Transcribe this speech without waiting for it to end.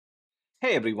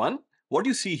Hey everyone, what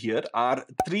you see here are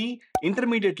three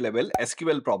intermediate level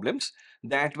SQL problems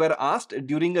that were asked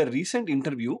during a recent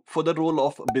interview for the role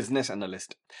of business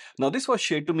analyst. Now this was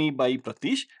shared to me by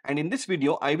Pratish, and in this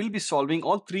video I will be solving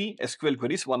all three SQL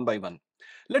queries one by one.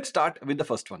 Let's start with the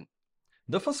first one.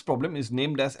 The first problem is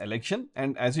named as election,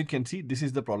 and as you can see this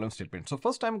is the problem statement. So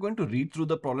first I'm going to read through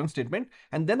the problem statement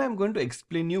and then I'm going to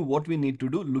explain you what we need to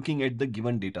do looking at the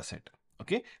given data set.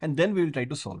 Okay, and then we will try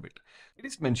to solve it. It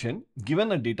is mentioned,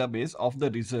 given a database of the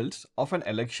results of an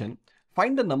election,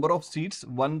 find the number of seats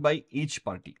won by each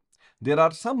party. There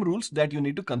are some rules that you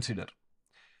need to consider.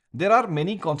 There are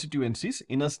many constituencies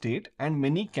in a state and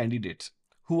many candidates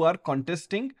who are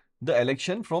contesting the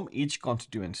election from each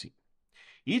constituency.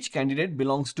 Each candidate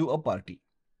belongs to a party.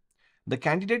 The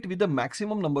candidate with the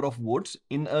maximum number of votes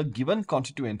in a given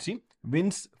constituency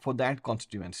wins for that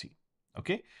constituency.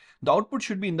 Okay. The output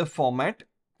should be in the format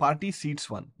party seats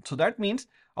won. So that means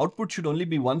output should only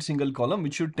be one single column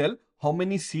which should tell how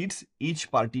many seats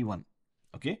each party won.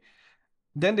 Okay.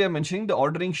 Then they are mentioning the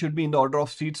ordering should be in the order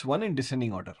of seats won in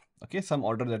descending order. Okay, some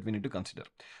order that we need to consider.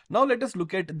 Now let us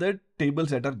look at the tables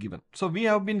that are given. So we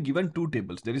have been given two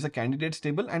tables. There is a candidates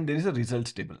table and there is a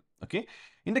results table. Okay,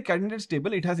 in the candidates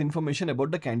table, it has information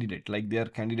about the candidate, like their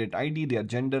candidate ID, their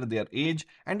gender, their age,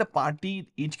 and the party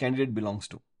each candidate belongs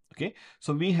to. Okay,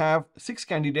 so we have 6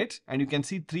 candidates and you can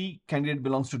see 3 candidate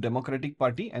belongs to Democratic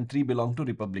Party and 3 belong to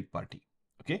Republic Party.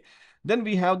 Okay, then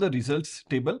we have the results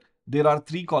table. There are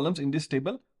 3 columns in this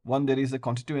table. One, there is a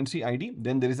constituency ID,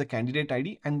 then there is a candidate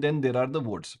ID, and then there are the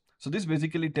votes. So this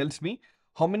basically tells me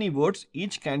how many votes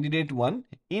each candidate won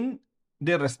in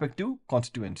their respective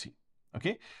constituency.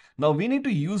 Okay. Now we need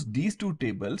to use these two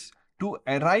tables to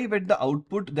arrive at the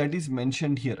output that is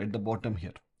mentioned here at the bottom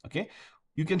here. Okay.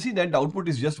 You can see that the output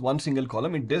is just one single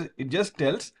column. It just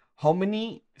tells how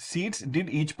many seats did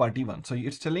each party won. So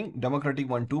it's telling Democratic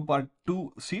won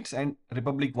 2 seats and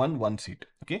Republic won 1 seat.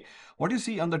 Okay. What you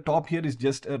see on the top here is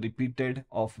just a repeated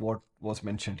of what was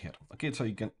mentioned here. Okay. So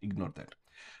you can ignore that.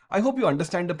 I hope you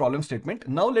understand the problem statement.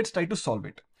 Now let's try to solve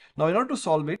it. Now in order to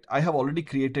solve it, I have already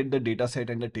created the data set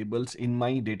and the tables in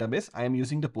my database. I am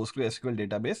using the PostgreSQL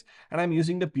database and I'm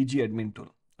using the pgadmin tool.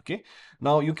 Okay.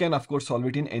 Now you can of course solve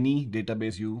it in any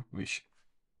database you wish.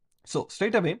 So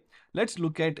straight away, let's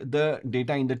look at the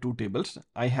data in the two tables.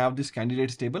 I have this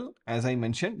candidates table. As I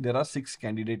mentioned, there are 6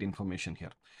 candidate information here.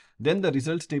 Then the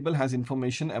results table has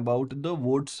information about the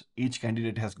votes each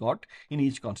candidate has got in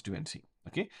each constituency.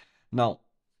 Okay. Now,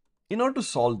 in order to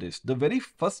solve this, the very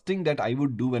first thing that I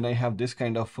would do when I have this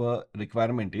kind of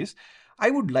requirement is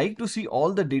I would like to see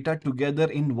all the data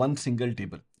together in one single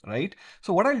table, right?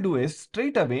 So what I'll do is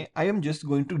straight away, I am just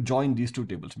going to join these two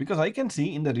tables because I can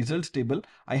see in the results table,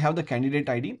 I have the candidate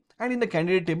ID and in the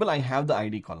candidate table, I have the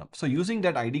ID column. So using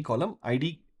that ID column,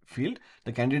 ID field,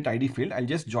 the candidate ID field, I'll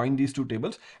just join these two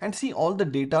tables and see all the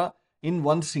data in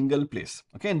one single place.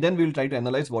 Okay, and then we'll try to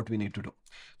analyze what we need to do.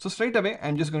 So straight away,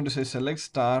 I'm just going to say select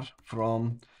star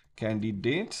from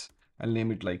candidates. I'll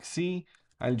name it like C.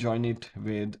 I'll join it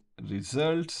with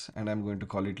results and I'm going to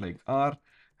call it like R,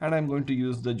 and I'm going to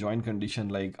use the join condition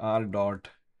like R dot,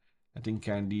 I think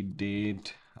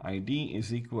candidate ID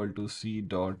is equal to C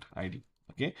dot ID.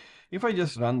 Okay, if I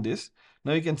just run this,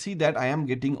 now you can see that I am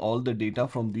getting all the data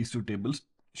from these two tables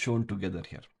shown together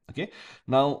here. Okay,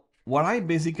 now what I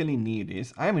basically need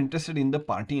is I am interested in the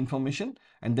party information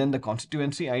and then the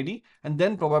constituency ID and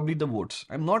then probably the votes.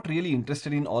 I'm not really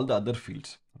interested in all the other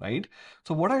fields, right?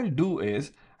 So what I'll do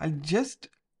is I'll just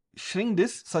shrink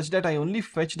this such that I only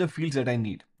fetch the fields that I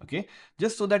need. Okay,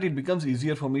 just so that it becomes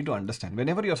easier for me to understand.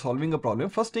 Whenever you're solving a problem,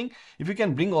 first thing, if you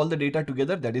can bring all the data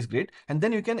together, that is great. And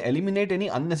then you can eliminate any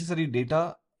unnecessary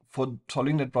data for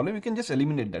solving that problem. You can just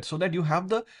eliminate that so that you have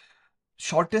the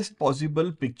shortest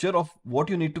possible picture of what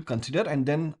you need to consider and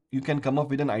then you can come up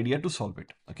with an idea to solve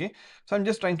it. Okay, so I'm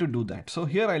just trying to do that. So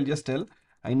here I'll just tell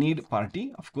I need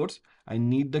party, of course, I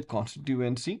need the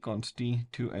constituency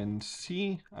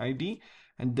ID,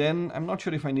 and then I'm not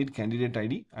sure if I need candidate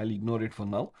ID. I'll ignore it for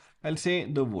now. I'll say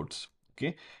the votes.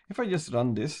 Okay, if I just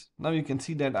run this, now you can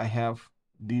see that I have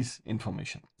this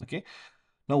information. Okay,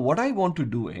 now what I want to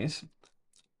do is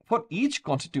for each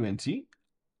constituency,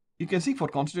 you can see for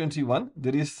constituency 1,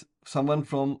 there is someone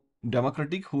from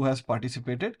Democratic who has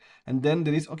participated, and then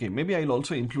there is, okay, maybe I'll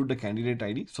also include the candidate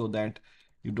ID so that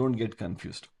you don't get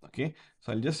confused. Okay,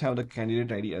 so I'll just have the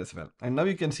candidate ID as well. And now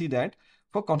you can see that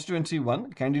for constituency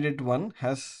 1, candidate 1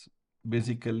 has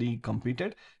basically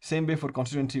competed. Same way for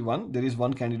constituency 1, there is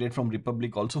one candidate from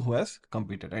Republic also who has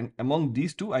competed. And among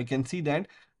these two, I can see that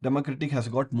Democratic has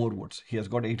got more votes. He has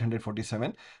got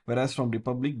 847, whereas from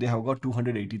Republic, they have got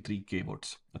 283k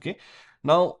votes. Okay.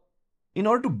 Now, in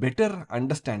order to better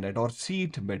understand it or see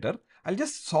it better, I'll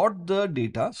just sort the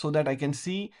data so that I can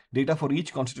see data for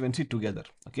each constituency together.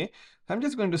 Okay, I'm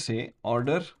just going to say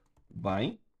order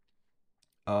by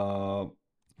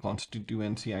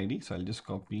constituency ID. So I'll just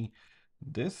copy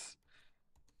this.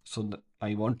 So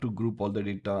I want to group all the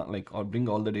data, like, or bring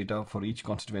all the data for each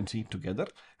constituency together.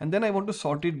 And then I want to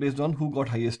sort it based on who got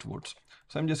highest votes.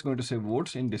 So I'm just going to say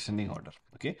votes in descending order.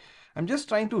 Okay. I'm just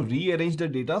trying to rearrange the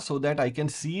data so that I can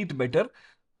see it better,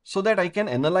 so that I can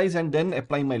analyze and then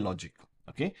apply my logic.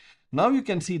 Okay. Now you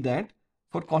can see that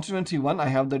for constituency 1, I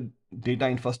have the data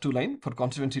in first 2 lines. For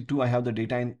constituency 2, I have the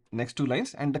data in next 2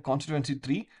 lines, and the constituency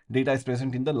 3 data is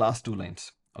present in the last 2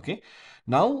 lines. Okay.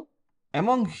 Now,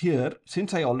 among here,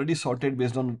 since I already sorted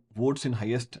based on votes in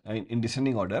highest in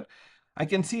descending order, I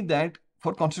can see that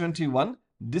for constituency 1,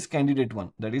 this candidate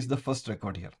 1, that is the first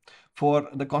record here. For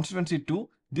the constituency 2,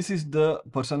 this is the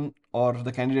person or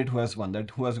the candidate who has won,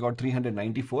 that who has got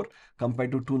 394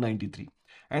 compared to 293.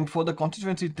 And for the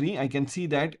constituency 3, I can see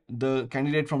that the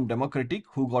candidate from Democratic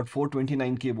who got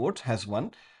 429k votes has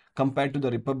won compared to the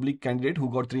Republic candidate who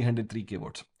got 303k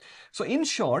votes. So in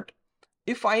short,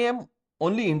 if I am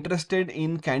only interested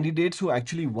in candidates who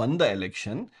actually won the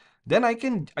election, then I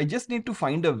just need to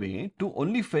find a way to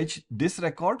only fetch this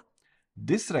record,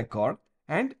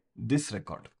 and this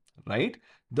record, right?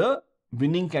 The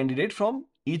winning candidate from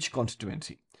each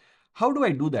constituency. How do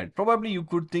I do that? Probably you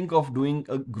could think of doing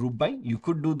a group by, you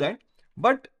could do that,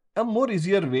 but a more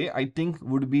easier way, I think,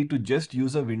 would be to just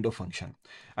use a window function.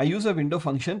 I use a window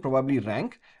function, probably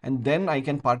rank, and then I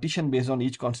can partition based on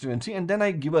each constituency, and then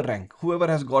I give a rank. Whoever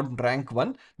has got rank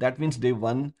 1, that means they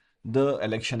won the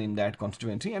election in that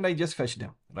constituency, and I just fetch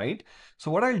them, right?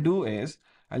 So what I'll do is,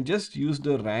 I'll just use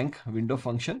the rank window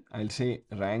function. I'll say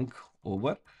rank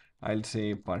over, I'll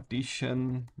say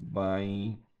partition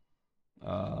by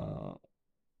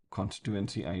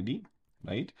constituency ID,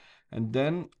 right? And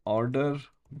then order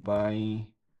by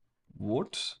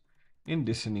votes in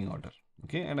descending order.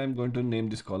 Okay, and I'm going to name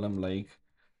this column like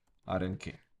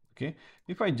RNK. Okay,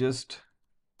 if I just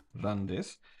run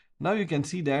this, now you can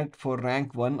see that for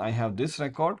rank 1 I have this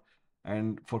record,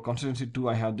 and for constituency 2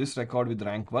 I have this record with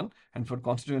rank 1, and for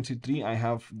constituency 3 I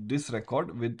have this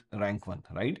record with rank 1,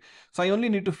 right? So I only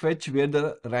need to fetch where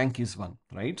the rank is 1,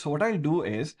 right? So what I'll do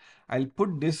is I'll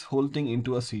put this whole thing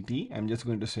into a CTE. I'm just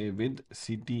going to say with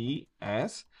CTE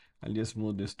as, I'll just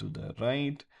move this to the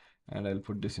right, and I'll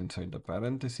put this inside the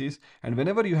parentheses. And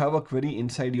whenever you have a query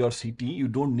inside your CTE, you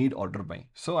don't need order by.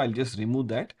 So I'll just remove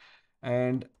that,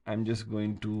 and I'm just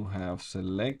going to have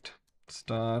select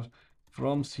star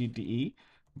from CTE,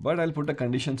 but I'll put a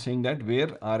condition saying that where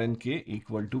RNK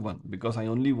equal to 1, because I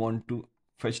only want to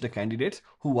fetch the candidates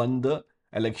who won the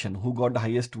election, who got the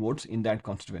highest votes in that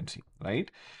constituency,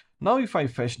 right? Now if I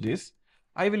fetch this,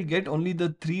 I will get only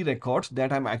the 3 records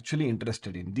that I'm actually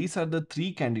interested in. These are the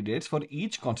 3 candidates for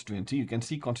each constituency. You can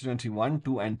see constituency 1,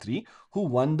 2 and 3 who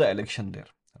won the election there,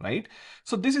 right?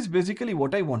 So this is basically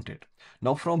what I wanted.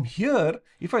 Now from here,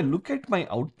 if I look at my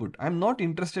output, I'm not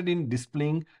interested in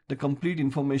displaying the complete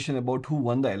information about who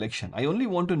won the election. I only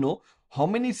want to know how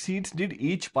many seats did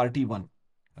each party won,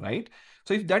 right?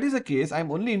 So if that is the case,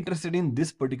 I'm only interested in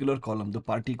this particular column, the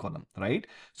party column, right?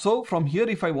 So from here,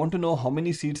 if I want to know how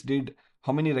many seats did,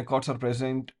 how many records are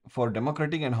present for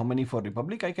Democratic and how many for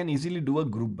Republic, I can easily do a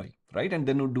group by, right? And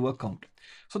then do a count.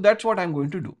 So that's what I'm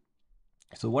going to do.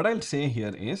 So what I'll say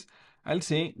here is, I'll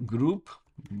say group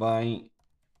by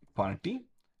party,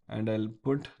 and I'll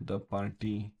put the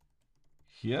party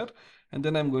here, and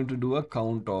then I'm going to do a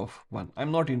count of 1.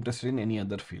 I'm not interested in any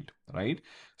other field, right?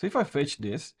 So if I fetch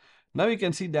this, now you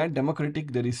can see that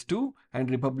Democratic there is 2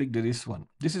 and Republic there is 1.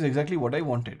 This is exactly what I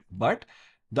wanted, but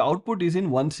the output is in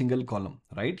one single column,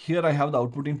 right? Here I have the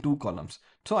output in 2 columns.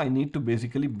 So I need to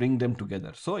basically bring them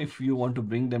together. So if you want to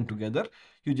bring them together,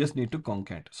 you just need to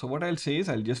concat. So what I'll say is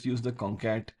I'll just use the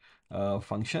concat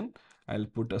function. I'll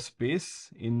put a space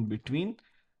in between,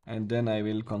 and then I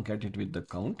will concat it with the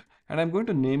count. And I'm going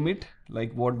to name it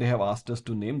like what they have asked us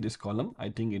to name this column. I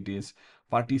think it is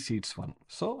party seats 1.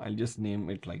 So I'll just name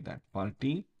it like that,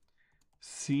 party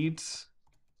seats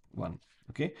 1.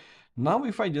 Okay. Now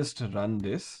if I just run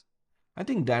this, I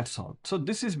think that's all. So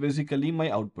this is basically my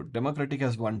output. Democratic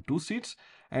has won 2 seats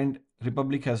and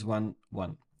Republic has won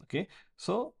 1. Okay.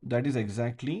 So that is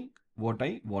exactly what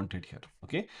I wanted here.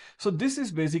 Okay. So this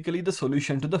is basically the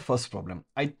solution to the first problem.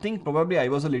 I think probably I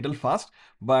was a little fast,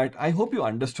 but I hope you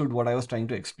understood what I was trying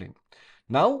to explain.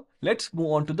 Now let's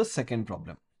move on to the second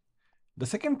problem. The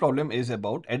second problem is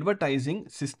about advertising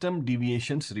system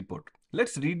deviations report.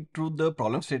 Let's read through the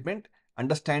problem statement,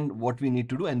 understand what we need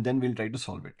to do, and then we'll try to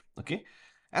solve it. Okay.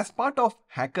 As part of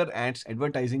Hacker Ads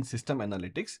advertising system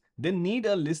analytics, they need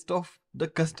a list of the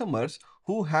customers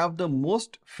who have the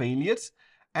most failures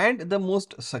and the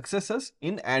most successes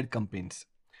in ad campaigns.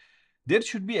 There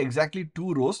should be exactly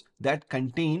two rows that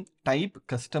contain type,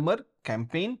 customer,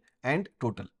 campaign, and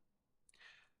total.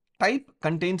 Type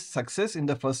contains success in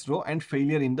the first row and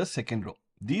failure in the second row.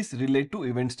 These relate to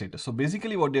event status. So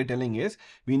basically what they're telling is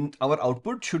our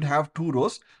output should have two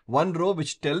rows. One row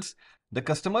which tells the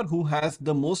customer who has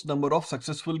the most number of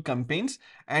successful campaigns,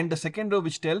 and the second row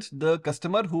which tells the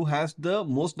customer who has the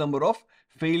most number of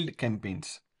failed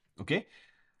campaigns. Okay.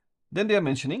 Then they are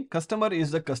mentioning customer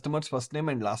is the customer's first name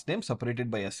and last name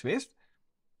separated by a space.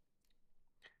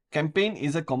 Campaign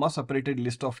is a comma separated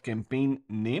list of campaign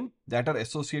name that are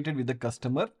associated with the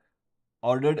customer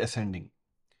ordered ascending.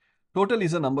 Total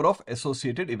is a number of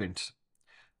associated events.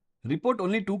 Report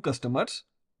only two customers,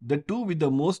 the two with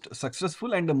the most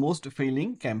successful and the most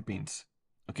failing campaigns.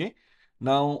 Okay.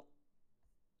 Now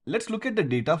let's look at the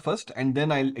data first and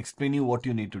then I'll explain you what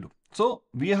you need to do. So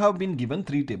we have been given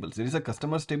three tables. There is a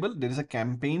customers table, there is a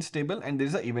campaigns table, and there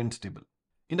is a events table.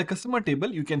 In the customer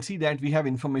table, you can see that we have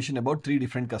information about three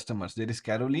different customers. There is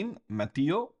Caroline,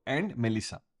 Matteo, and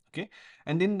Melissa. Okay.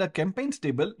 And in the campaigns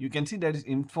table, you can see there is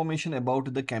information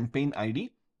about the campaign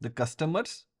ID, the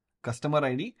customers, customer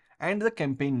ID, and the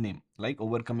campaign name like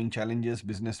overcoming challenges,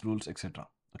 business rules, etc.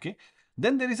 Okay.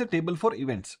 Then there is a table for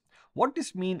events. What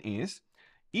this means is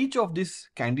each of these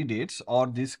candidates or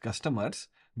these customers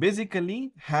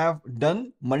basically have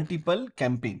done multiple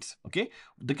campaigns. Okay,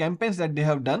 the campaigns that they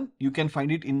have done, you can find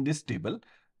it in this table.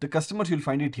 The customers, you'll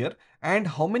find it here, and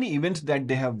how many events that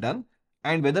they have done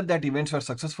and whether that events were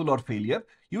successful or failure,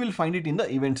 you will find it in the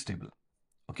events table.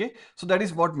 Okay, so that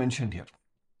is what mentioned here.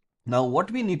 Now what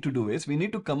we need to do is we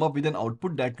need to come up with an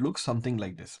output that looks something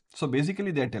like this. So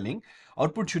basically they're telling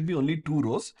output should be only two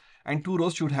rows, and two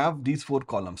rows should have these four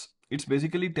columns. It's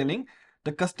basically telling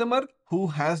the customer who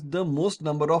has the most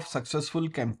number of successful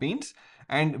campaigns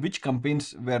and which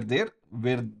campaigns were there,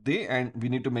 and we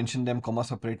need to mention them comma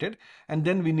separated, and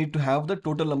then we need to have the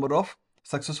total number of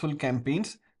successful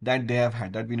campaigns that they have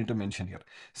had, that we need to mention here.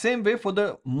 Same way for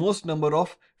the most number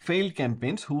of failed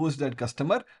campaigns, who was that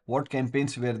customer, what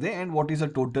campaigns were they, and what is the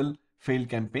total failed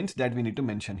campaigns that we need to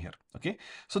mention here. Okay,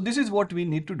 so this is what we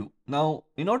need to do. Now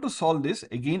in order to solve this,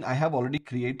 again I have already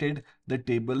created the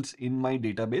tables in my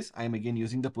database. I am again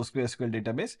using the PostgreSQL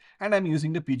database and I'm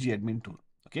using the PG admin tool.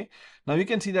 Okay, now you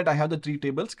can see that I have the three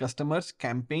tables: customers,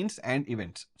 campaigns, and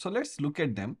events. So let's look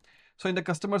at them. So in the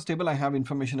customers table, I have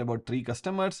information about three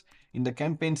customers. In the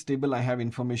campaigns table, I have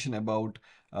information about,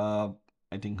 I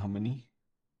think how many?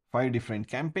 5 different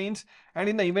campaigns. And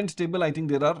in the events table, I think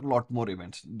there are a lot more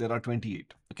events. There are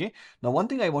 28. Okay. Now, one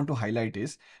thing I want to highlight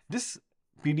is this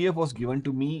PDF was given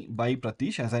to me by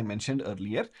Pratish, as I mentioned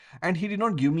earlier, and he did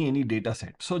not give me any data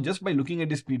set. So just by looking at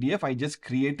this PDF, I just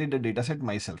created a data set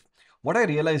myself. What I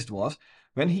realized was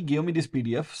when he gave me this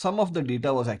PDF, some of the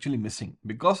data was actually missing,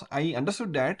 because I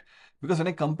understood that because when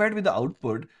I compared with the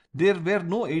output, there were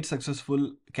no 8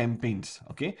 successful campaigns.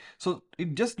 Okay, so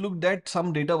it just looked that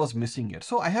some data was missing here.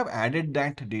 So I have added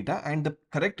that data, and the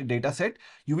correct data set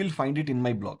you will find it in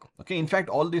my blog. Okay, in fact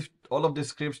all of the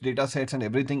scripts, data sets, and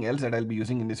everything else that I'll be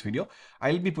using in this video,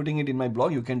 I'll be putting it in my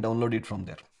blog. You can download it from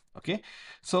there. Okay,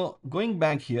 so going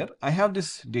back here, I have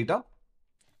this data.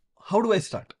 How do I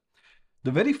start?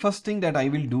 The very first thing that I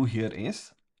will do here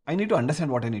is I need to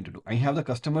understand what I need to do. I have the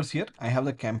customers here, I have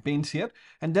the campaigns here,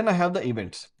 and then I have the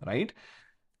events, right?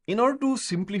 In order to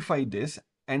simplify this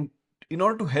and in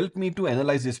order to help me to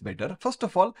analyze this better, first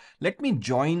of all, let me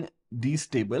join these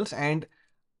tables and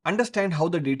understand how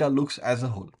the data looks as a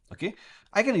whole. Okay,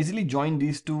 I can easily join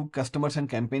these two customers and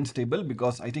campaigns table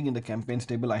because I think in the campaigns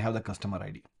table I have the customer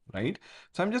ID, right?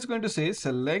 So I'm just going to say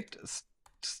select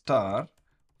star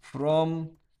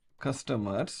from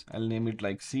customers. I'll name it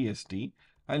like CST.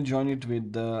 I'll join it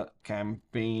with the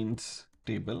campaigns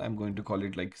table. I'm going to call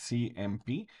it like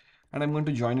CMP, and I'm going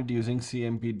to join it using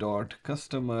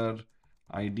cmp.customer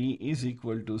ID is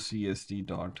equal to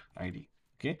CST.ID.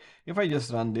 Okay, if I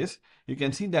just run this, you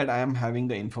can see that I am having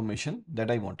the information that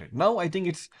I wanted. Now I think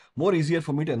it's more easier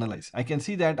for me to analyze. I can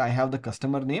see that I have the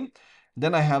customer name,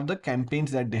 then I have the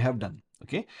campaigns that they have done.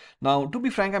 Okay, now to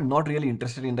be frank, I'm not really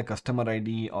interested in the customer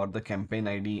ID or the campaign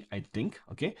ID, I think.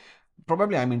 Okay,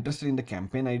 probably I'm interested in the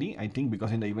campaign ID, I think,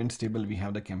 because in the events table we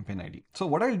have the campaign ID. So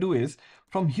what I'll do is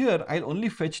from here I'll only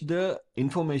fetch the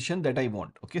information that I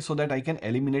want. Okay, so that I can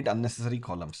eliminate unnecessary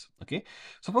columns. Okay,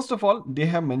 so first of all, they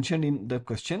have mentioned in the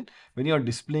question, when you are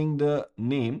displaying the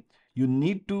name, you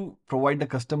need to provide the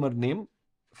customer name,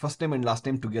 first name and last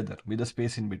name together with a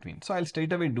space in between. So I'll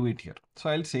straight away do it here. So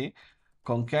I'll say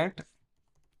concat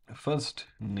first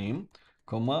name,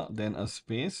 comma, then a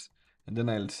space, and then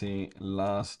I'll say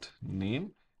last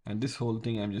name, and this whole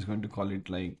thing I'm just going to call it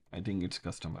like, I think it's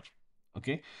customer.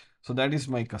 Okay, so that is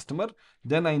my customer.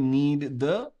 Then I need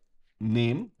the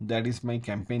name, that is my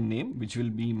campaign name, which will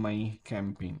be my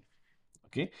campaign.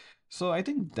 Okay, so I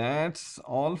think that's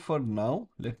all for now.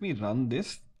 Let me run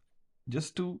this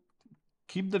just to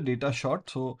keep the data short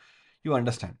so you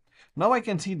understand. Now I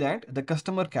can see that the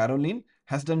customer Caroline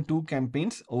has done 2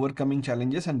 campaigns, overcoming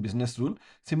challenges and business rule.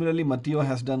 Similarly, Matteo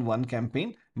has done 1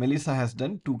 campaign, Melissa has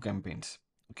done 2 campaigns.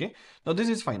 Okay, now this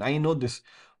is fine, I know this.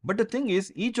 But the thing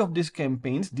is, each of these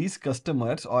campaigns, these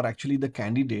customers or actually the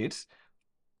candidates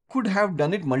could have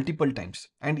done it multiple times,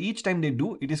 and each time they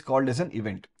do, it is called as an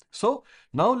event. So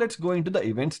now let's go into the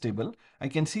events table. I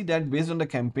can see that based on the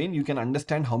campaign, you can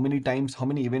understand how many times, how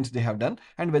many events they have done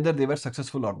and whether they were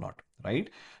successful or not, right?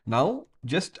 Now,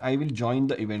 I will join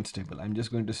the events table. I'm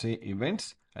just going to say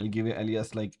events. I'll give an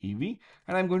alias like EV,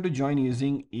 and I'm going to join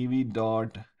using EV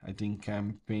dot, I think,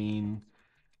 campaign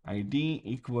ID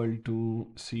equal to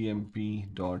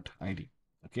CMP dot ID.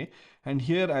 Okay. And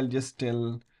here I'll just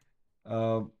tell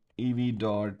EV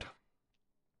dot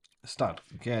start.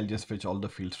 Okay, I'll just fetch all the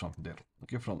fields from there.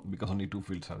 Okay, because only 2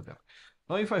 fields are there.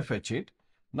 Now if I fetch it,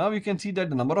 now you can see that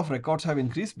the number of records have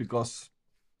increased because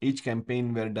each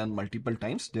campaign were done multiple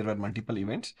times. There were multiple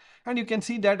events, and you can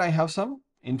see that I have some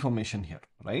information here,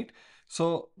 right?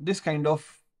 So this kind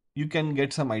of, you can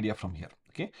get some idea from here.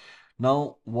 Okay,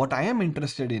 now what I am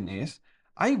interested in is,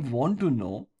 I want to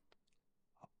know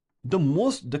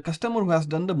the customer who has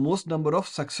done the most number of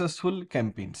successful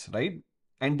campaigns, right?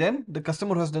 And then the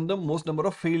customer who has done the most number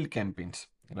of failed campaigns,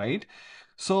 right?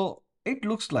 So it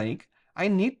looks like I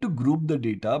need to group the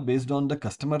data based on the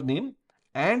customer name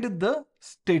and the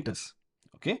status.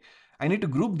 Okay, I need to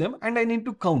group them and I need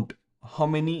to count how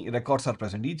many records are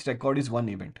present. Each record is 1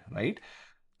 event, right?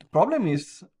 The problem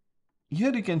is,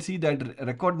 here you can see that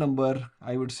record number,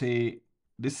 I would say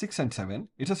this 6 and 7,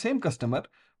 it's the same customer.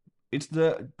 It's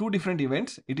the 2 different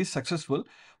events. It is successful,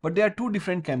 but they are 2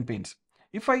 different campaigns.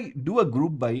 If I do a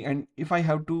group by, and if I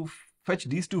have to fetch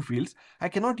these 2 fields, I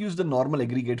cannot use the normal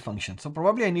aggregate function. So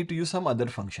probably I need to use some other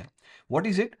function. What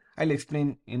is it? I'll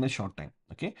explain in a short time.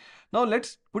 Okay. Now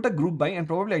let's put a group by, and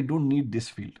probably I don't need this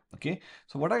field. Okay.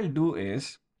 So what I'll do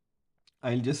is,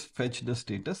 I'll just fetch the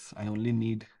status. I only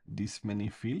need this many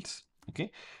fields.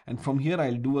 Okay. And from here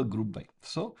I'll do a group by.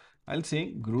 So I'll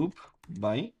say group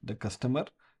by the customer.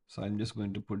 So I'm just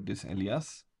going to put this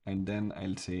alias, and then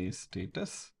I'll say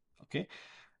status. Okay.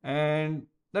 And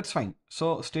that's fine.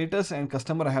 So status and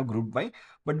customer I have grouped by,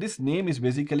 but this name is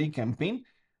basically campaign.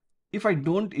 If I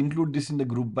don't include this in the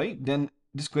group by, then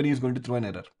this query is going to throw an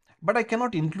error. But I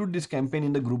cannot include this campaign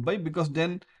in the group by because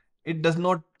then it does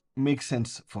not make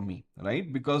sense for me,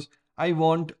 right? Because I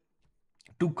want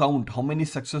to count how many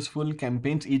successful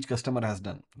campaigns each customer has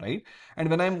done, right? And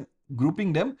when I'm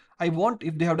grouping them, I want,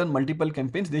 if they have done multiple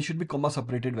campaigns, they should be comma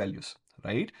separated values,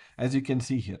 right? As you can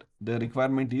see here, the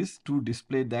requirement is to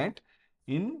display that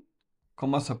in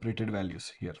comma separated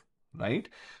values here, right?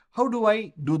 How do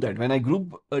I do that? When I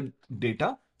group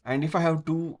data, and if I have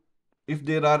to, if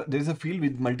there is a field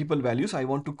with multiple values, I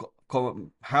want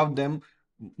to have them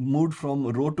moved from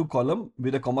row to column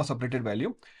with a comma separated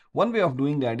value. One way of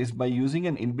doing that is by using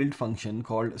an inbuilt function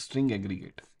called string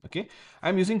aggregate. Okay,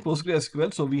 I'm using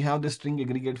PostgreSQL, so we have the string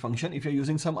aggregate function. If you're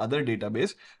using some other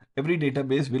database, every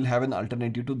database will have an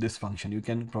alternative to this function. You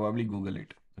can probably Google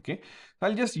it. Okay,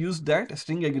 I'll just use that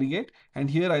string aggregate, and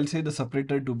here I'll say the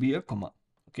separator to be a comma.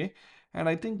 Okay, and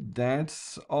I think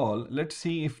that's all. Let's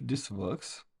see if this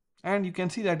works. And you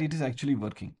can see that it is actually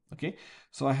working. Okay,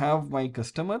 so I have my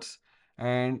customers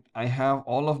and I have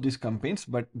all of these campaigns,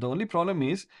 but the only problem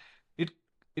is it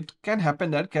can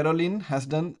happen that Caroline has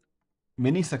done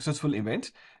many successful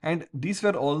events, and these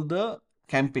were all the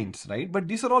campaigns, right? But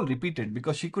these are all repeated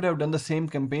because she could have done the same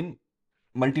campaign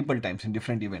multiple times in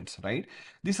different events, right?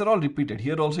 These are all repeated.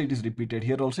 Here also it is repeated.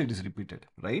 Here also it is repeated,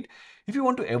 right? If you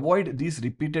want to avoid these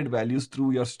repeated values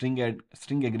through your string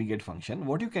aggregate function,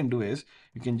 what you can do is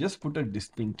you can just put a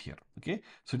distinct here. Okay,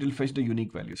 so it will fetch the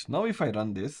unique values. Now if I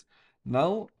run this,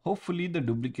 now hopefully the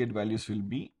duplicate values will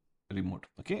be removed.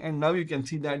 Okay, and now you can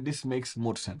see that this makes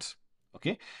more sense.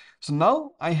 Okay, so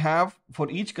now I have for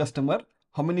each customer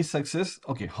how many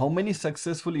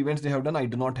successful events they have done. I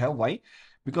do not have. Why?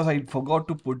 Because I forgot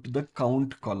to put the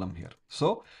count column here.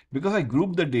 So because I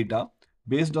grouped the data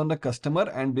based on the customer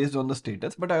and based on the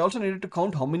status, but I also needed to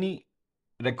count how many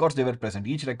records they were present.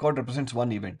 Each record represents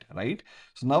 1 event, right?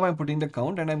 So now I'm putting the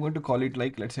count and I'm going to call it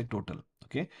like, let's say total.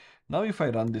 Okay, now if I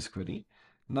run this query,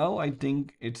 Now I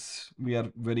think we are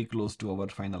very close to our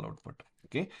final output.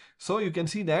 Okay, so you can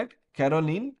see that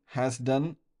Caroline has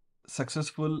done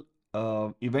successful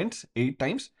events 8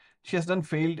 times. She has done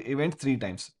failed events 3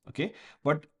 times. Okay,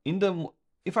 but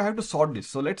if I have to sort this,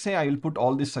 so let's say I will put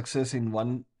all this success in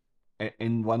one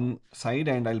side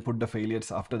and I'll put the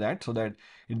failures after that, so that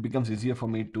it becomes easier for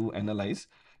me to analyze.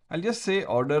 I'll just say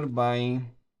order by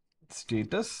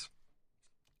status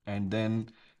and then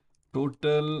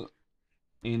total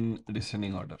in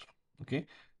descending order. Okay,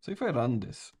 so if I run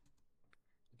this,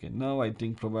 okay, now I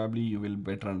think probably you will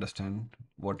better understand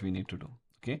what we need to do.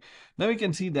 Okay, now we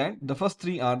can see that the first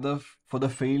 3 are for the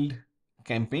failed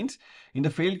campaigns. In the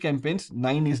failed campaigns,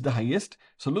 9 is the highest.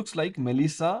 So looks like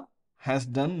Melissa has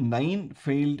done 9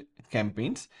 failed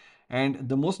campaigns, and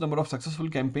the most number of successful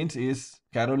campaigns is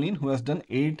Caroline, who has done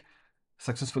 8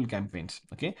 successful campaigns.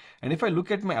 Okay, and if I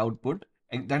look at my output,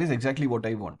 that is exactly what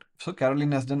I want. So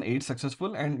Caroline has done 8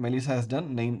 successful and Melissa has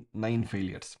done 9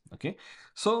 failures. Okay,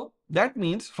 so that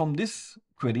means from this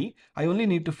query I only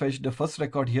need to fetch the first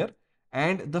record here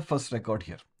and the first record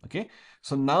here. Okay,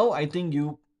 so now I think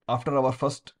after our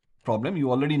first problem,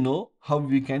 you already know how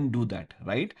we can do that,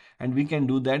 right? And we can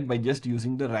do that by just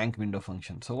using the rank window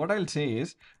function. So what I'll say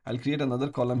is, I'll create another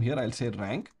column here. I'll say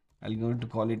rank. I'm going to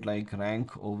call it like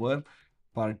rank over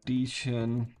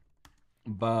partition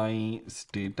by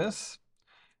status,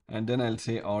 and then I'll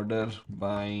say order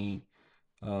by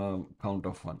count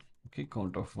of 1. Okay,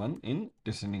 count of 1 in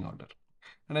descending order,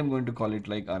 and I'm going to call it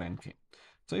like RNK.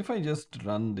 So if I just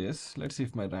run this, let's see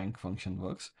if my rank function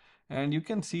works, and you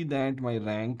can see that my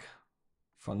rank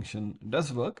function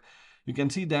does work. You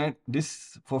can see that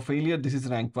this for failure, this is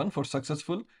rank 1, for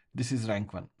successful, this is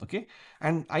rank 1. Okay,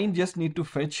 and I just need to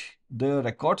fetch the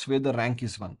records where the rank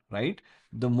is 1, right?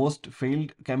 The most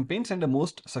failed campaigns and the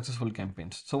most successful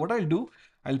campaigns. So what I'll do,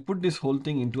 I'll put this whole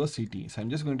thing into a CT. So I'm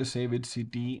just going to save it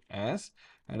CT as,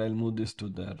 and I'll move this to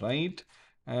the right.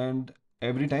 And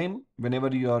every time,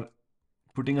 whenever you are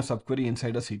putting a subquery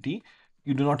inside a CT,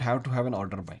 you do not have to have an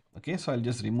order by. Okay, so I'll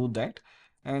just remove that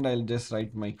and I'll just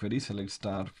write my query select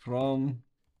star from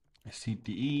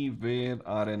CTE where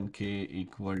RNK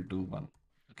equal to 1.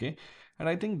 Okay, and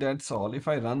I think that's all. If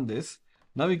I run this,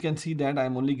 now you can see that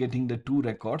I'm only getting the 2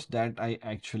 records that I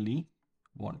actually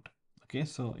want. Okay,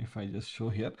 so if I just show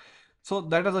here, so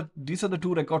these are the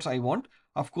 2 records I want.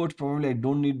 Of course, probably I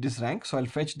don't need this rank, so I'll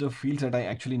fetch the fields that I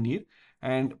actually need.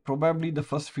 And probably the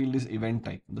first field is event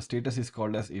type. The status is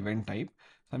called as event type.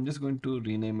 So I'm just going to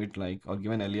rename it like, or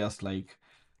give an alias like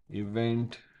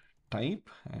event type,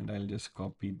 and I'll just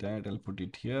copy that. I'll put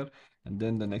it here, and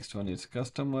then the next one is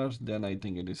customers, then I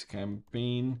think it is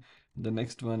campaign, the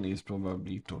next one is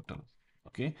probably total.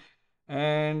 Okay,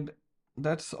 and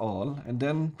that's all. And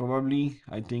then probably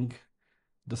I think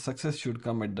the success should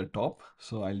come at the top,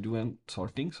 so I'll do an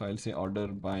sorting. So I'll say order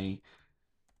by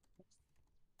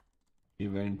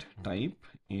event type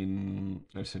in,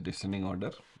 let's say, descending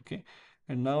order. Okay,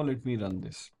 and now let me run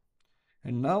this.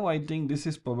 And now I think this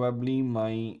is probably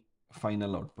my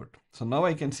final output. So now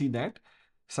I can see that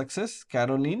success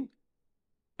Caroline,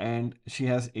 and she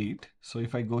has 8. So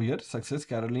if I go here, success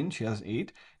Caroline, she has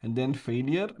 8, and then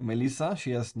failure Melissa,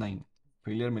 she has 9.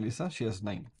 Failure Melissa, she has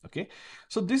 9. Okay,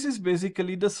 so this is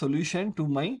basically the solution to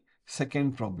my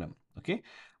second problem. Okay,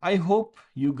 I hope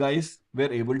you guys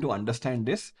were able to understand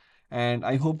this, and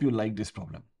I hope you like this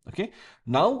problem. Okay,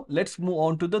 now let's move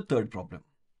on to the third problem.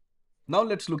 Now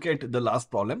let's look at the last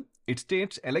problem. It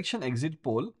states election exit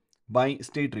poll by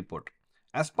state report.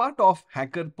 As part of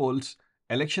Hacker Poll's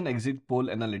election exit poll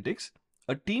analytics,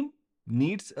 a team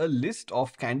needs a list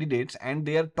of candidates and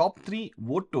their top 3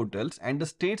 vote totals and the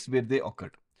states where they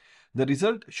occurred. The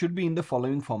result should be in the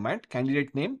following format: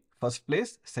 candidate name, first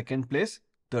place, second place,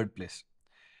 third place.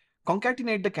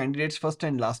 Concatenate the candidate's first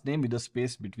and last name with a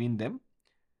space between them.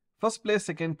 First place,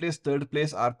 second place, third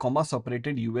place are comma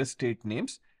separated US state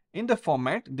names. In the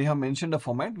format, they have mentioned a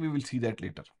format, we will see that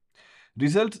later.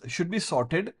 Results should be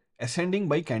sorted ascending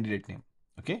by candidate name.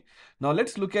 Okay, now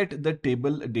let's look at the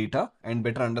table data and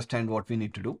better understand what we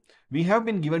need to do. We have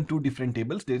been given 2 different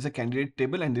tables. There is a candidate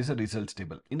table and there is a results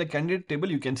table. In the candidate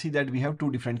table, you can see that we have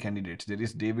 2 different candidates. There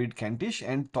is David Cantish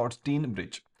and Thorstein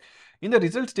Bridge. In the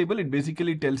results table, it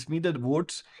basically tells me the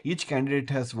votes each candidate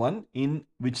has won in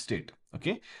which state.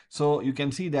 Okay, so you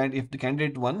can see that if the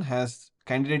candidate 1,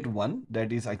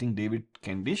 that is I think David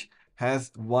Candish,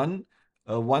 has one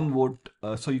vote,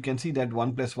 so you can see that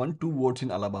 1 plus 1, 2 votes in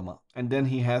Alabama, and then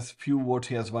he has few votes,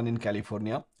 he has 1 in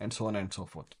California, and so on and so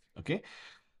forth. Okay,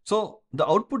 So the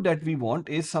output that we want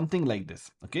is something like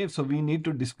this. Okay, so we need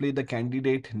to display the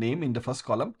candidate name in the first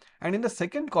column, and in the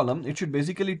second column, it should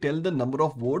basically tell the number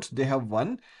of votes they have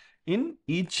won in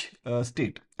each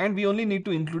state, and we only need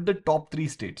to include the top 3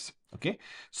 states. Okay,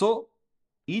 so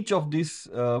each of these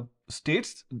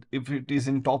states, if it is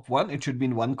in top 1, it should be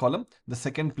in one column, the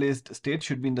second placed state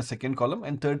should be in the second column,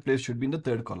 and third place should be in the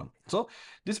third column. So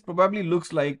this probably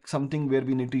looks like something where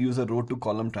we need to use a row to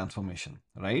column transformation,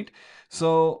 right?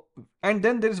 So, and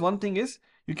then there is one thing is,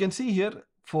 you can see here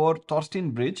for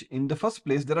Thorstein Bridge, in the first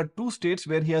place there are 2 states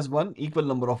where he has won equal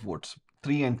number of votes,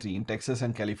 3 and 3, in Texas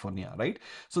and California, right?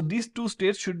 So these 2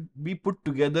 states should be put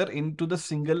together into the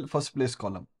single first place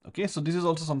column. Okay, so this is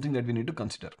also something that we need to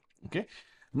consider. Okay,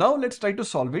 now let's try to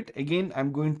solve it. Again,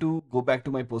 I'm going to go back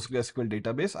to my PostgreSQL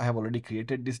database. I have already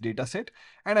created this data set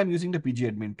and I'm using the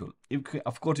pgadmin tool.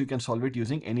 Of course, you can solve it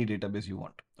using any database you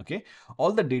want. Okay,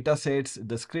 all the data sets,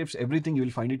 the scripts, everything, you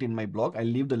will find it in my blog. I'll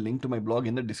leave the link to my blog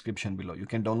in the description below. You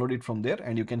can download it from there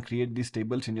and you can create these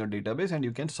tables in your database and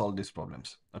you can solve these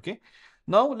problems. Okay,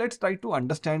 now let's try to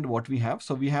understand what we have.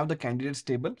 So we have the candidates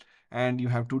table and you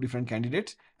have 2 different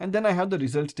candidates, and then I have the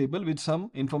results table with some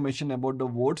information about the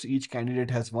votes each candidate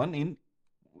has won in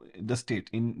the state,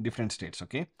 in different states.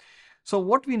 Okay, so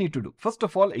what we need to do, first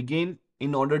of all, again,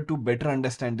 in order to better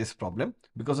understand this problem,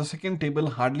 because the second table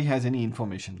hardly has any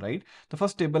information, right? The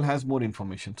first table has more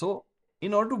information. So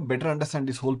in order to better understand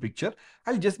this whole picture,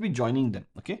 I'll just be joining them.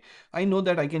 Okay, I know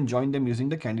that I can join them using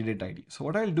the candidate ID. So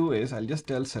what I'll do is I'll just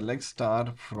tell select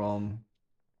star from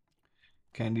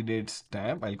candidates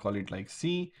tab. I'll call it like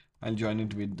C. I'll join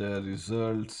it with the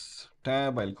results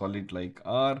tab. I'll call it like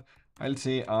R. I'll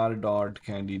say R dot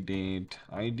candidate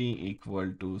ID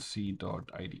equal to C dot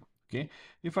ID. Okay,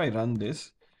 if I run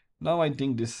this, now I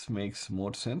think this makes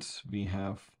more sense. We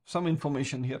have some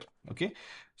information here. Okay,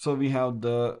 so we have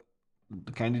the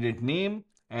candidate name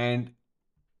and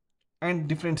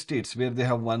different states where they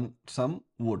have won some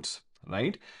votes,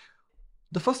 right?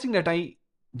 The first thing that I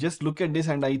just look at this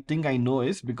and I think I know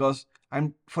is, because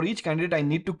I'm for each candidate I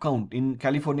need to count in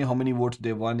California how many votes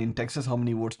they won, in Texas how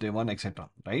many votes they won, etc.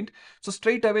 Right? So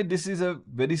straight away this is a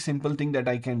very simple thing that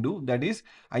I can do. That is,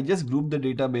 I just group the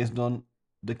data based on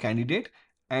the candidate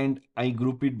and I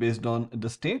group it based on the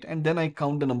state, and then I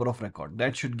count the number of record.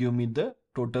 That should give me the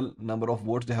total number of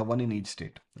votes they have won in each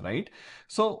state, right?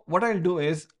 So what I'll do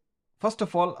is, first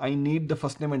of all, I need the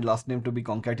first name and last name to be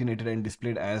concatenated and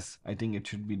displayed as, I think it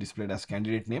should be displayed as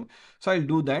candidate name. So I'll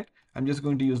do that. I'm just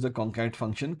going to use the concat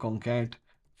function, concat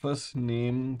first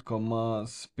name, comma,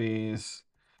 space,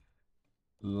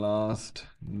 last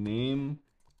name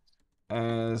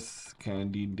as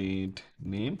candidate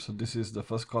name. So this is the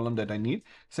first column that I need.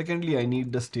 Secondly, I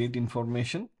need the state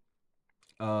information.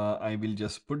 I will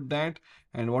just put that.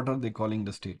 And what are they calling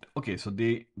the state? Okay, so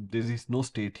there is no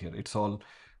state here. It's all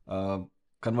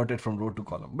converted from row to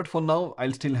column. But for now,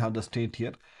 I'll still have the state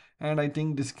here. And I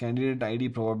think this candidate ID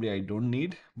probably I don't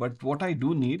need. But what I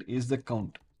do need is the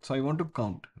count. So I want to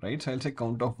count, right? So I'll say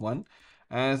count of 1,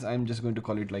 as I'm just going to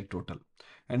call it like total.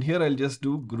 And here I'll just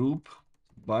do group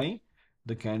by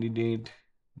the candidate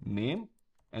name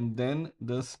and then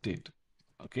the state.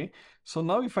 Okay, so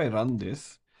now if I run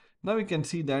this, now we can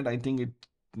see that I think it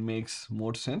makes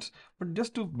more sense. But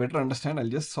just to better understand, I'll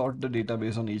just sort the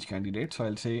database on each candidate. So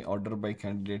I'll say order by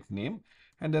candidate name,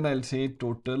 and then I'll say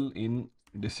total in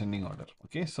descending order.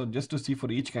 Okay, so just to see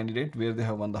for each candidate where they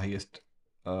have won the highest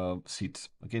seats,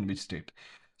 okay, in which state.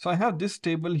 So I have this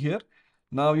table here.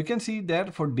 Now you can see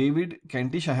that for David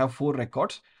Kentish, I have 4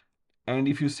 records. And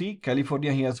if you see,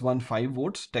 California, he has won 5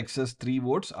 votes, Texas 3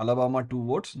 votes, Alabama 2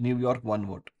 votes, New York 1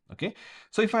 vote. Okay,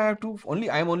 so if I have to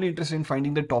I am only interested in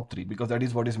finding the top 3, because that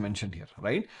is what is mentioned here,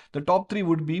 right? The top 3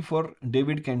 would be for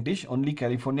David Kentish, only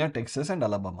California, Texas, and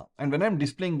Alabama. And when I'm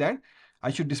displaying that, I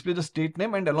should display the state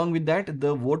name and along with that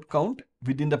the vote count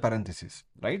within the parentheses,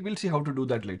 right? We'll see how to do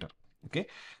that later. Okay,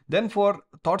 then for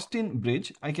Thorstein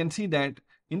Bridge, I can see that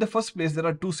in the first place there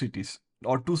are 2 cities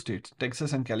or 2 states,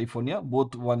 Texas and California,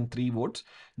 both won 3 votes.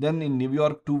 Then in New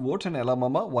York 2 votes and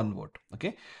Alabama 1 vote.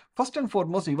 Okay, first and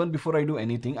foremost, even before I do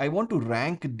anything, I want to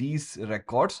rank these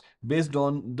records based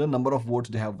on the number of votes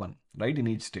they have won, right, in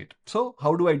each state. So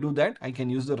how do I do that? I can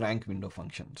use the rank window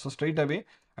function. So straight away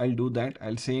I'll do that.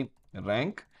 I'll say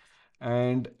rank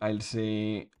and I'll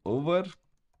say over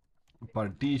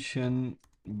partition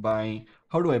by,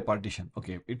 how do I partition?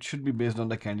 Okay, it should be based on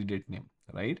the candidate name,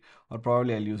 right? Or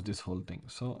probably I'll use this whole thing.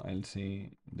 So I'll say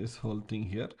this whole thing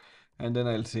here, and then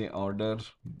I'll say order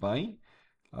by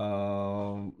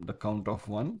the count of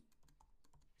 1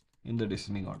 in the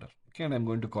descending order. Okay, and I'm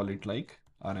going to call it like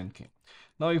R and K.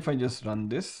 Now if I just run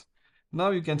this,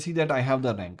 Now you can see that I have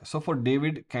the rank. So for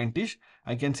David Cantish,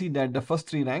 I can see that the first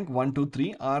three rank 1, 2,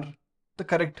 3 are the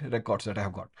correct records that I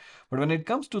have got. But when it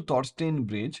comes to Thorstein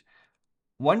Bridge,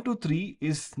 1, 2, 3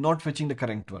 is not fetching the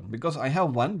correct one because I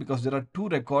have 1 because there are two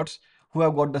records who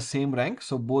have got the same rank.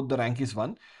 So both the rank is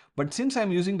 1. But since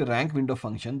I'm using the rank window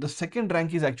function, the second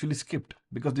rank is actually skipped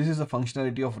because this is a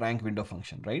functionality of rank window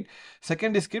function, right?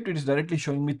 Second is skipped, it is directly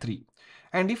showing me 3.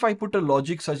 And if I put a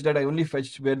logic such that I only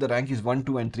fetch where the rank is 1,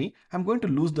 2 and 3, I'm going to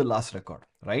lose the last record,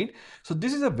 right? So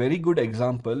this is a very good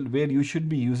example where you should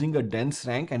be using a dense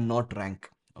rank and not rank.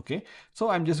 Okay, so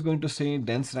I'm just going to say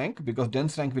dense rank because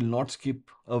dense rank will not skip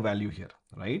a value here,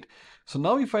 right? So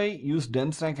now if I use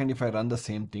dense rank and if I run the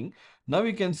same thing, now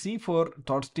you can see for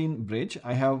Thorstein Bridge,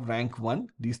 I have rank 1,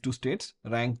 these two states,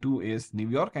 rank 2 is New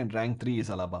York and rank 3 is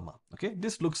Alabama. Okay,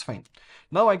 this looks fine.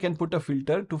 Now I can put a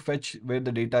filter to fetch where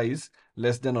the data is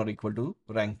less than or equal to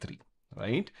rank 3,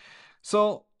 right?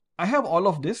 So I have all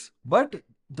of this, but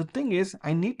the thing is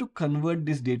I need to convert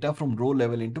this data from row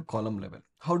level into column level.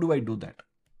 How do I do that?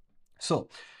 So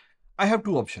I have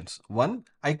two options. One,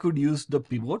 I could use the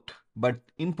pivot, but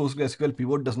in PostgreSQL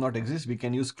pivot does not exist. We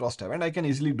can use cross tab and I can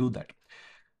easily do that.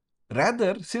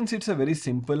 Rather, since it's a very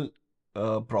simple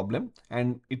problem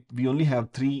and we only have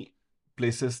 3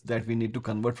 places that we need to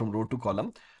convert from row to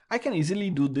column, I can easily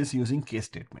do this using case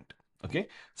statement. Okay,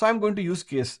 so I'm going to use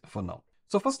case for now.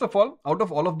 So first of all, out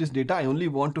of all of this data, I only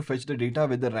want to fetch the data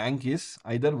where the rank is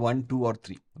either 1, 2 or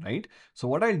 3, right? So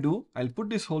what I'll do, I'll put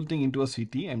this whole thing into a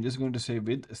CTE. I'm just going to say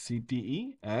with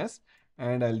CTE as,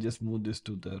 and I'll just move this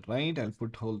to the right. I'll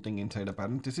put whole thing inside a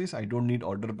parenthesis. I don't need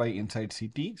order by inside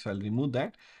CTE, so I'll remove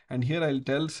that. And here I'll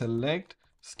tell select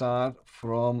star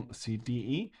from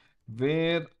CTE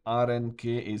where R and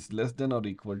K is less than or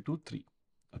equal to 3.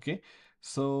 Okay,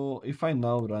 so if I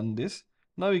now run this,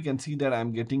 now you can see that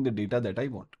I'm getting the data that I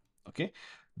want. Okay,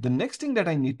 the next thing that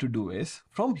I need to do is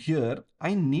from here,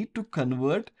 I need to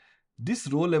convert this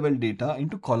row level data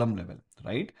into column level,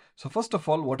 right? So first of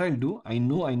all, what I'll do, I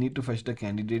know I need to fetch the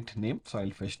candidate name, so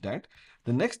I'll fetch that.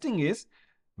 The next thing is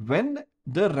when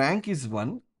the rank is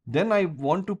 1, then I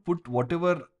want to put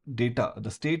whatever data, the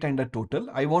state and the total,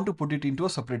 I want to put it into a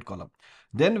separate column.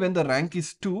 Then when the rank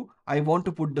is 2, I want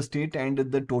to put the state and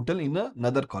the total in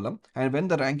another column. And when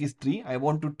the rank is 3, I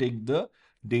want to take the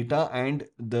data and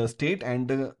the state and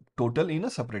the total in a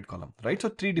separate column, right? So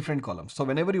 3 different columns. So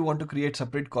whenever you want to create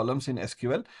separate columns in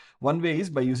SQL, one way is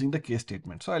by using the case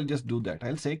statement. So I'll just do that.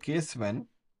 I'll say case when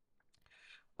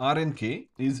R and K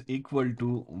is equal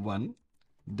to 1,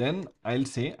 then I'll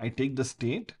say I take the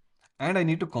state and I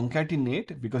need to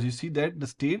concatenate because you see that the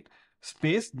state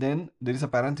space, then there is a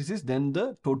parenthesis, then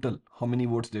the total, how many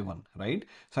votes they won, right?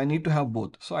 So I need to have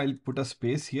both. So I'll put a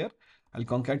space here. I'll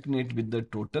concatenate with the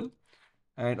total.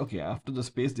 And okay, after the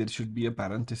space, there should be a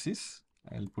parenthesis.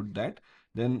 I'll put that.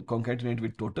 Then concatenate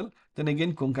with total. Then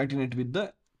again concatenate with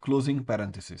the closing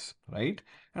parenthesis, right?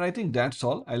 And I think that's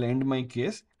all. I'll end my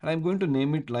case and I'm going to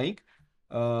name it like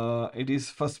it is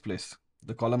first place.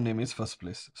 The column name is first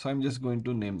place. So I'm just going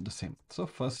to name the same. So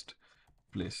first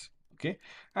place. Okay.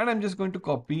 And I'm just going to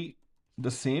copy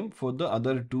the same for the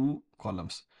other 2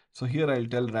 columns. So here I'll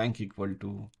tell rank equal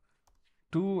to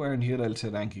 2 and here I'll say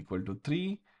rank equal to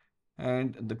 3.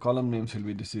 And the column names will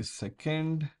be, this is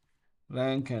second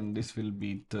rank and this will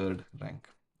be third rank.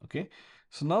 Okay.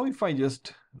 So now if I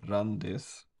just run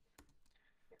this,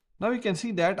 now you can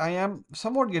see that I am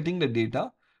somewhat getting the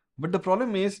data, but the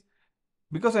problem is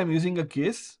because I'm using a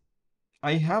case,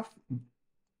 I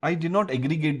did not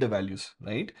aggregate the values,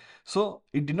 right? So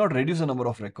it did not reduce the number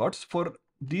of records. For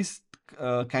these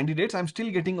candidates, I'm still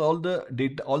getting all the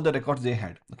data, all the records they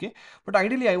had, okay? But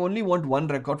ideally, I only want 1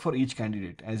 record for each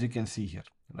candidate, as you can see here,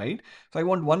 right? So I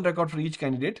want 1 record for each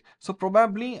candidate. So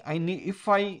probably I need, if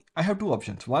I have 2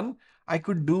 options. One, I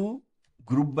could do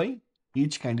group by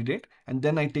each candidate, and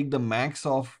then I take the max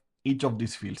of each of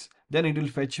these fields. Then it will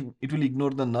fetch, it will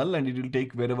ignore the null and it will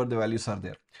take wherever the values are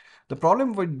there. The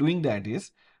problem with doing that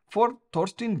is, for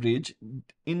Thorstein Bridge,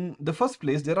 in the first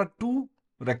place, there are 2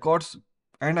 records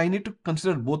and I need to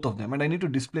consider both of them and I need to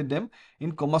display them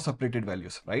in comma separated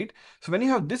values, right? So when you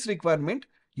have this requirement,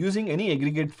 using any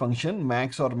aggregate function,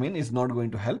 max or min, is not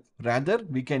going to help. Rather,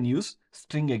 we can use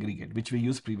string aggregate, which we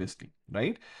used previously,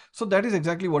 right? So that is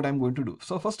exactly what I'm going to do.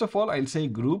 So first of all, I'll say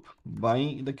group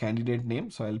by the candidate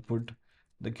name. So I'll put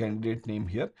the candidate name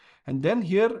here. And then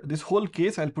here, this whole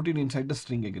case, I'll put it inside the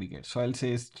string aggregate. So I'll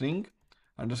say string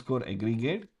underscore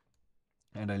aggregate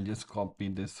and I'll just copy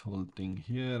this whole thing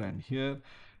here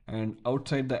and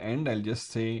outside the end I'll just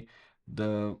say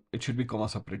it should be comma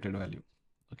separated value.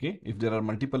 Okay, if there are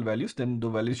multiple values, then the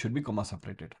values should be comma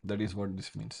separated. That is what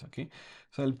this means. Okay,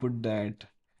 so I'll put that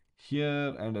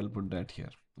here and I'll put that here.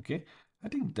 Okay, I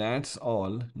think that's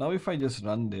all. Now if I just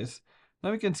run this,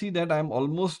 now you can see that I'm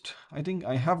almost, I think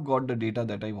I have got the data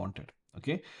that I wanted.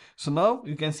 Okay, so now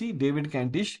you can see David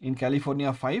Cantish in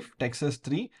California 5, Texas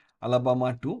 3,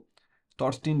 Alabama 2,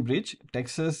 Thorstein Bridge,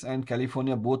 Texas and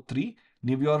California both 3,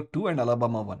 New York 2 and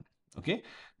Alabama 1. Okay,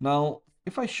 now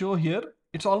if I show here,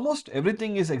 it's almost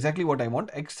everything is exactly what I want,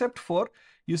 except for,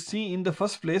 you see, in the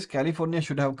first place California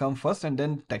should have come first and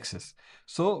then Texas.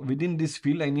 So within this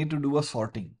field I need to do a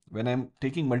sorting. When I'm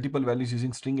taking multiple values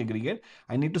using string aggregate,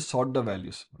 I need to sort the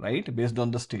values, right, based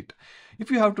on the state. If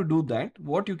you have to do that,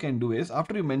 what you can do is,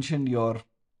 after you mentioned your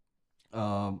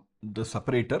the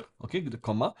separator, okay, the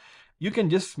comma, you can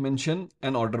just mention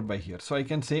an order by here. So I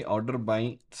can say order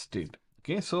by state.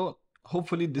 Okay, so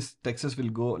hopefully this Texas will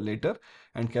go later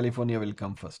and California will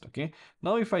come first. Okay,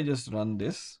 now if I just run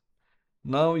this,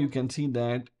 now you can see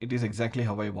that it is exactly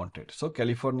how I wanted. So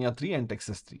California 3 and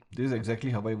Texas 3. This is exactly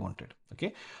how I wanted.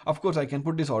 Okay, of course I can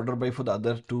put this order by for the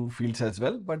other two fields as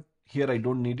well, but here I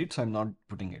don't need it, so I'm not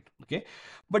putting it. Okay,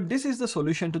 but this is the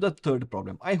solution to the third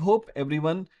problem. I hope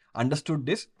everyone understood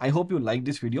this. I hope you liked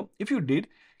this video. If you did,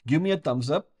 give me a thumbs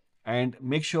up and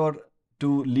make sure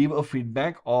to leave a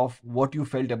feedback of what you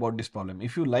felt about this problem.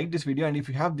 If you like this video and if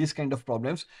you have this kind of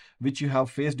problems which you have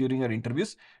faced during your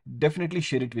interviews, definitely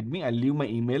share it with me. I'll leave my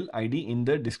email ID in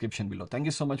the description below. Thank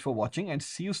you so much for watching and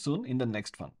see you soon in the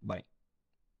next one. Bye.